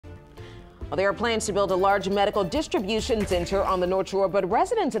Well, there are plans to build a large medical distribution center on the North Shore, but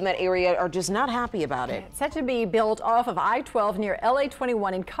residents in that area are just not happy about it. It's set to be built off of I-12 near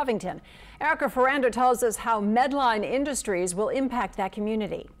LA-21 in Covington. Erica Ferrando tells us how Medline Industries will impact that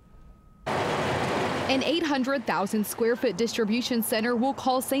community. An 800,000 square foot distribution center will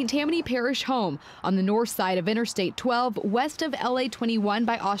call St. Tammany Parish home on the north side of Interstate 12, west of LA-21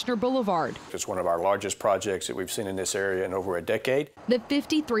 by Ochsner Boulevard. It's one of our largest projects that we've seen in this area in over a decade. The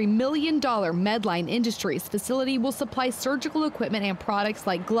 $53 million Medline Industries facility will supply surgical equipment and products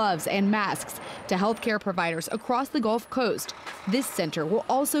like gloves and masks to healthcare providers across the Gulf Coast. This center will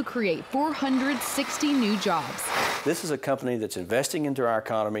also create 460 new jobs. This is a company that's investing into our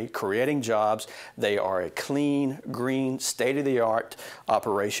economy, creating jobs. They are a clean, green, state-of-the-art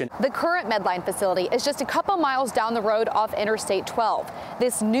operation. The current Medline facility is just a couple miles down the road off Interstate 12.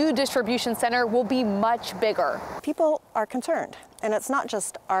 This new distribution center will be much bigger. People are concerned, and it's not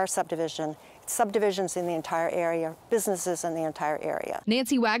just our subdivision. It's subdivisions in the entire area, businesses in the entire area.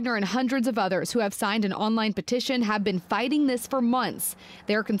 Nancy Wagner and hundreds of others who have signed an online petition have been fighting this for months.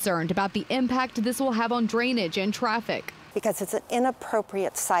 They're concerned about the impact this will have on drainage and traffic. Because it's an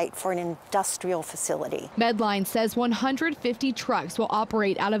inappropriate site for an industrial facility. Medline says 150 trucks will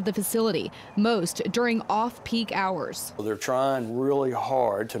operate out of the facility, most during off-peak hours. They're trying really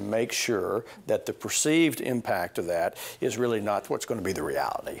hard to make sure that the perceived impact of that is really not what's going to be the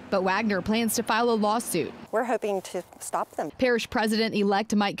reality. But Wagner plans to file a lawsuit. We're hoping to stop them. Parish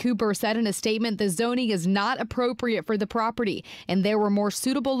President-elect Mike Cooper said in a statement the zoning is not appropriate for the property and there were more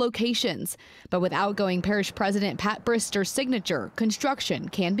suitable locations. But with outgoing Parish President Pat Brister's signature, construction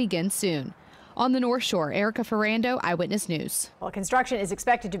can begin soon. On the North Shore, Erica Ferrando, Eyewitness News. Well, construction is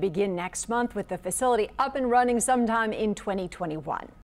expected to begin next month with the facility up and running sometime in 2021.